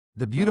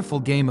The beautiful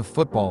game of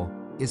football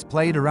is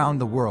played around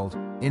the world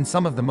in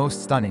some of the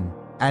most stunning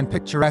and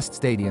picturesque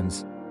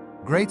stadiums.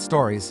 Great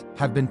stories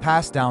have been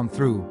passed down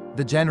through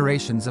the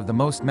generations of the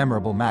most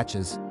memorable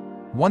matches,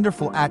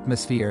 wonderful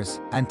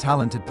atmospheres, and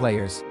talented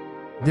players.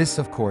 This,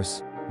 of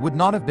course, would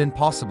not have been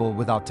possible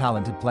without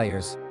talented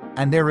players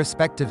and their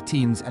respective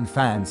teams and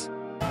fans.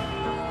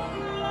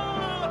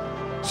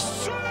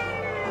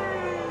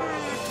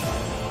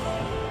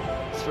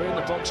 Through in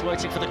the box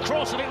waiting for the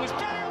cross, and it was...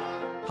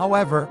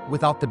 However,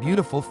 without the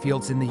beautiful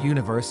fields in the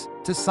universe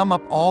to sum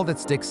up all that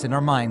sticks in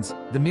our minds,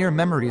 the mere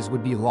memories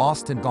would be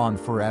lost and gone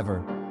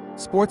forever.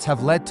 Sports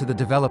have led to the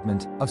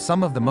development of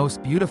some of the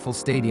most beautiful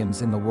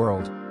stadiums in the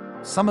world.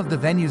 Some of the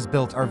venues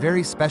built are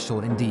very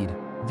special indeed.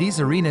 These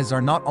arenas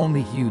are not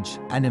only huge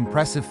and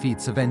impressive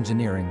feats of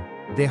engineering,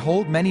 they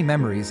hold many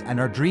memories and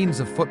are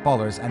dreams of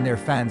footballers and their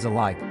fans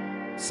alike.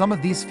 Some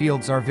of these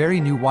fields are very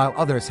new while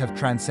others have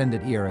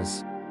transcended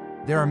eras.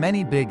 There are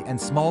many big and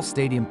small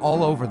stadiums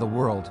all over the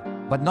world,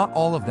 but not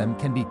all of them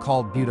can be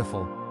called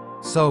beautiful.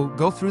 So,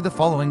 go through the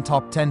following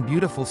top 10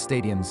 beautiful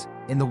stadiums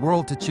in the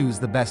world to choose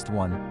the best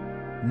one.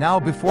 Now,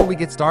 before we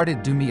get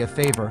started, do me a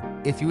favor.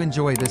 If you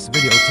enjoy this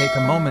video, take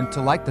a moment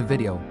to like the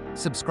video,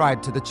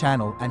 subscribe to the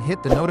channel, and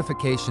hit the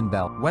notification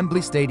bell.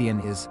 Wembley Stadium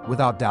is,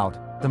 without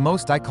doubt, the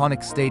most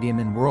iconic stadium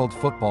in world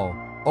football.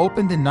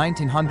 Opened in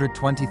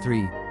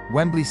 1923,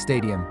 Wembley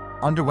Stadium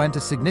underwent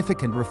a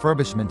significant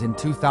refurbishment in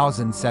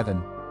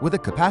 2007. With a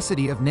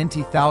capacity of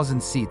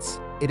 90,000 seats,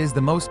 it is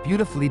the most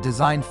beautifully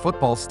designed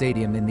football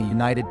stadium in the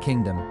United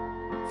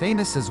Kingdom.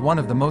 Famous as one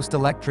of the most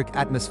electric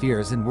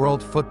atmospheres in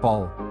world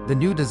football, the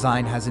new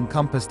design has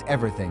encompassed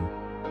everything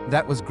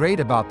that was great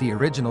about the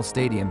original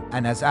stadium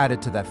and has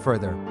added to that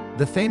further.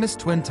 The famous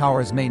Twin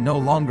Towers may no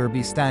longer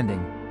be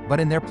standing, but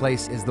in their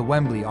place is the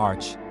Wembley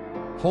Arch.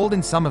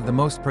 Holding some of the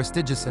most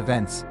prestigious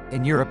events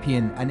in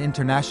European and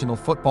international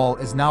football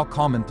is now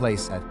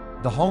commonplace at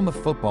the home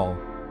of football.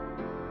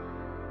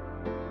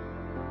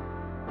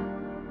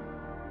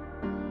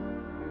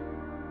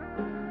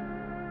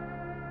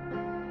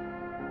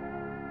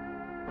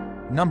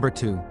 Number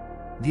 2.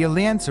 The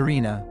Allianz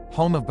Arena,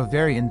 home of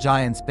Bavarian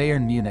giants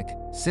Bayern Munich,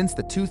 since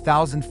the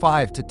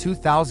 2005 to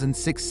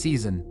 2006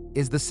 season,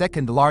 is the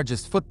second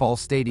largest football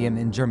stadium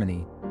in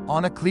Germany.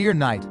 On a clear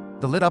night,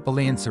 the lit-up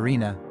Allianz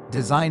Arena,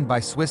 designed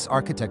by Swiss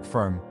architect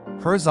firm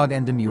Herzog &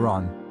 de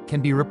Meuron, can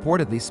be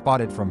reportedly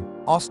spotted from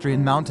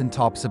Austrian mountain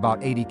tops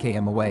about 80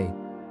 km away.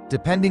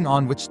 Depending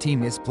on which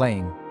team is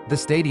playing, the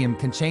stadium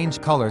can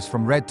change colors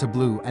from red to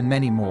blue and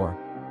many more.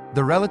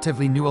 The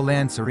relatively new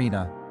Allianz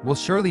Arena will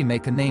surely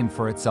make a name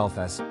for itself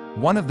as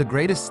one of the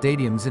greatest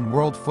stadiums in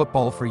world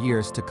football for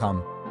years to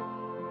come.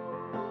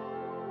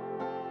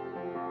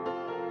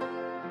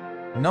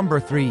 Number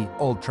 3.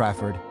 Old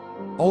Trafford.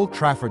 Old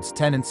Trafford's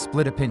tenants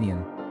split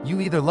opinion. You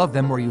either love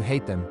them or you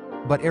hate them,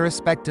 but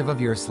irrespective of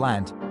your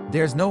slant,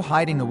 there's no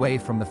hiding away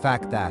from the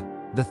fact that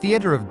the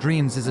Theatre of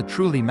Dreams is a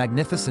truly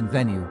magnificent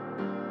venue.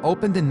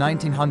 Opened in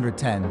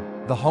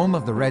 1910, the home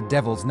of the Red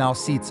Devils now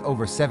seats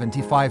over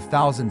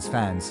 75,000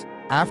 fans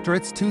after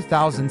its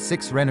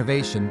 2006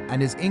 renovation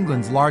and is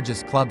England's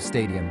largest club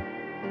stadium.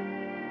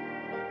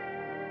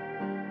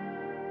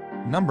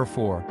 Number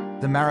 4.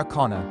 The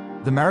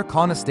Maracanã. The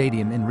Maracanã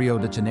Stadium in Rio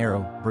de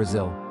Janeiro,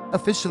 Brazil,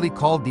 officially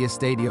called the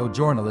Estádio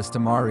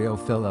Jornalista Mário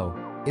Filho,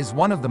 is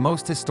one of the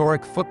most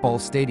historic football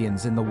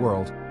stadiums in the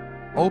world.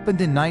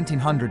 Opened in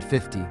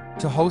 1950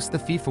 to host the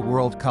FIFA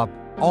World Cup,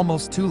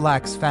 almost 2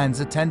 lakh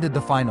fans attended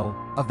the final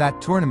of that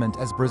tournament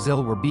as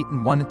Brazil were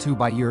beaten 1-2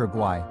 by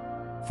Uruguay.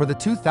 For the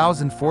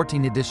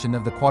 2014 edition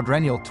of the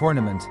quadrennial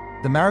tournament,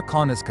 the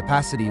Maracanã's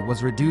capacity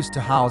was reduced to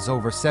house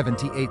over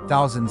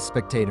 78,000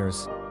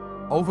 spectators.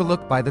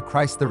 Overlooked by the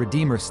Christ the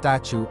Redeemer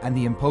statue and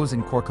the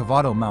imposing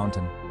Corcovado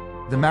Mountain,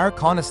 the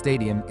Maracanã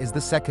Stadium is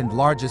the second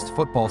largest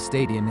football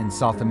stadium in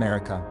South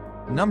America.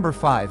 Number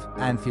 5.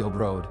 Anfield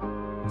Road.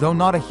 Though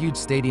not a huge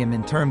stadium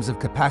in terms of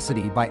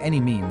capacity by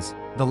any means,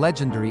 the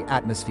legendary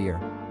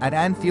atmosphere at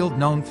Anfield,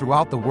 known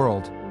throughout the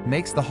world,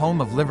 makes the home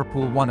of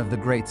Liverpool one of the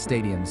great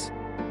stadiums.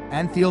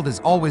 Anfield is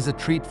always a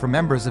treat for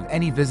members of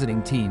any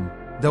visiting team,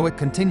 though it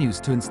continues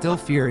to instill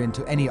fear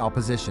into any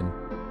opposition.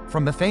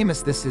 From the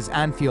famous "This is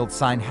Anfield"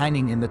 sign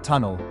hanging in the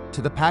tunnel,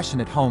 to the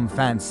passionate home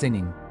fans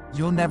singing,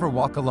 "You'll never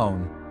walk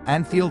alone,"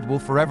 Anfield will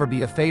forever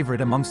be a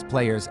favorite amongst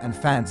players and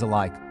fans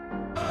alike.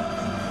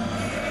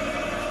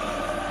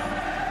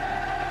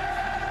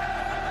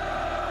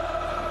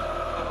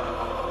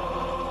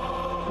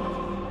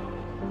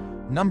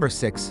 Number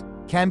 6.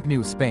 Camp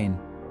Nou, Spain.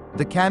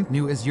 The Camp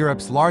Nou is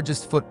Europe's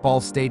largest football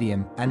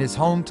stadium and is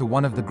home to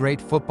one of the great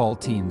football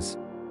teams.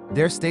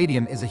 Their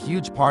stadium is a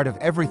huge part of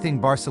everything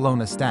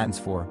Barcelona stands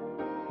for.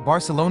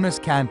 Barcelona's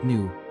Camp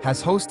Nou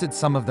has hosted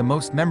some of the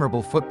most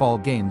memorable football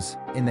games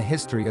in the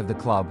history of the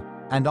club,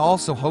 and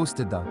also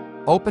hosted the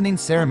opening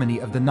ceremony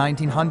of the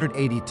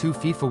 1982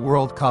 FIFA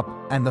World Cup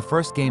and the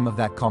first game of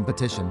that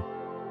competition.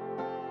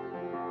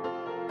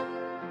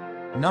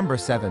 Number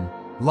 7.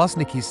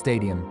 Luzhniki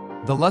Stadium.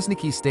 The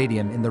Luzhniki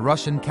Stadium in the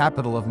Russian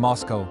capital of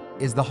Moscow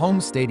is the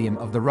home stadium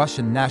of the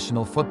Russian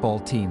national football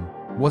team,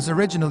 was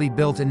originally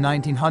built in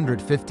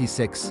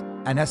 1956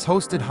 and has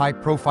hosted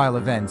high-profile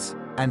events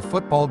and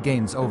football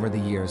games over the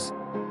years.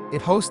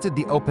 It hosted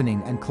the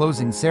opening and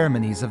closing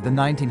ceremonies of the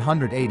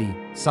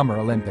 1980 Summer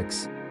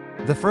Olympics,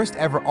 the first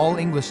ever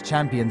All-English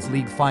Champions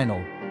League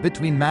final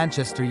between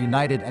Manchester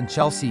United and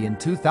Chelsea in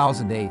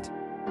 2008,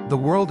 the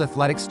World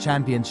Athletics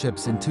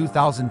Championships in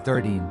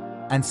 2013,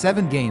 and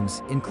 7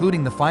 games,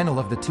 including the final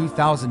of the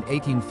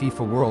 2018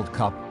 FIFA World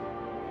Cup.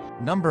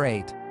 Number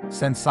 8.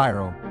 San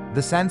Siro.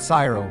 The San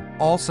Siro,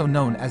 also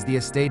known as the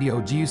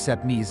Estadio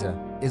Giuseppe Meazza,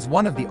 is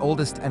one of the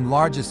oldest and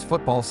largest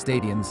football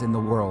stadiums in the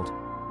world.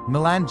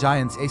 Milan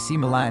giants AC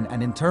Milan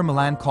and Inter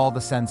Milan call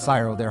the San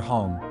Siro their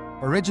home.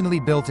 Originally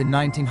built in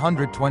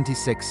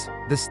 1926,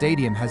 the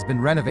stadium has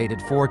been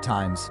renovated 4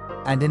 times,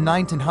 and in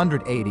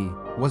 1980,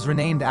 was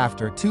renamed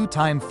after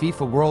 2-time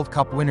FIFA World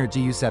Cup winner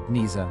Giuseppe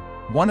Meazza,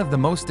 one of the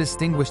most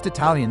distinguished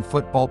Italian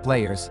football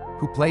players,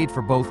 who played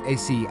for both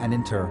AC and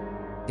Inter.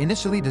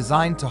 Initially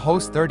designed to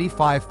host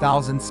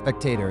 35,000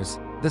 spectators,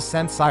 the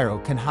San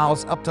Siro can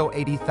house up to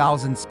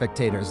 80,000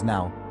 spectators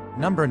now.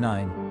 Number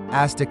 9.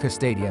 Azteca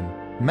Stadium.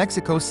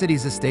 Mexico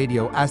City's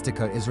Estadio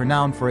Azteca is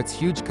renowned for its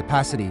huge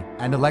capacity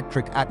and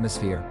electric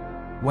atmosphere.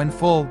 When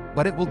full,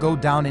 but it will go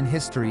down in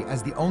history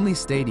as the only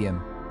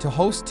stadium to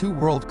host 2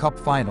 World Cup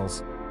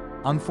finals.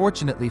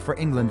 Unfortunately for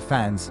England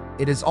fans,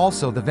 it is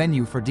also the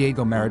venue for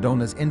Diego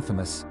Maradona's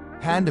infamous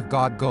Hand of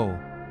God goal.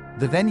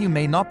 The venue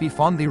may not be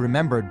fondly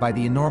remembered by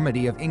the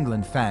enormity of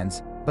England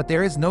fans, but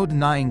there is no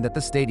denying that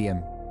the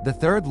stadium, the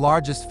 3rd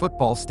largest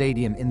football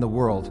stadium in the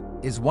world,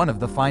 is one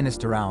of the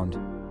finest around.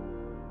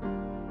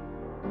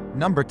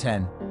 Number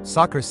 10.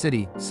 Soccer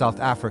City, South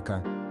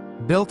Africa.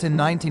 Built in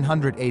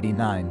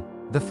 1989,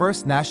 the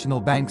first National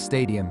Bank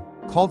Stadium,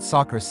 called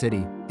Soccer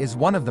City, is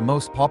one of the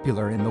most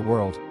popular in the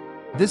world.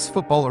 This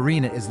football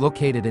arena is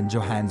located in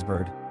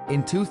Johannesburg.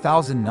 In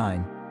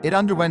 2009, it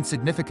underwent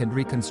significant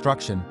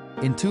reconstruction.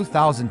 In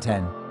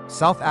 2010,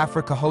 South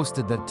Africa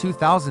hosted the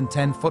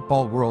 2010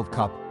 Football World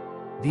Cup.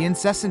 The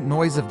incessant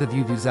noise of the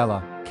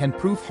vuvuzela can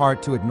prove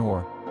hard to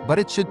ignore, but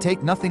it should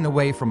take nothing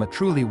away from a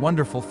truly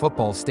wonderful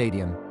football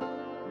stadium.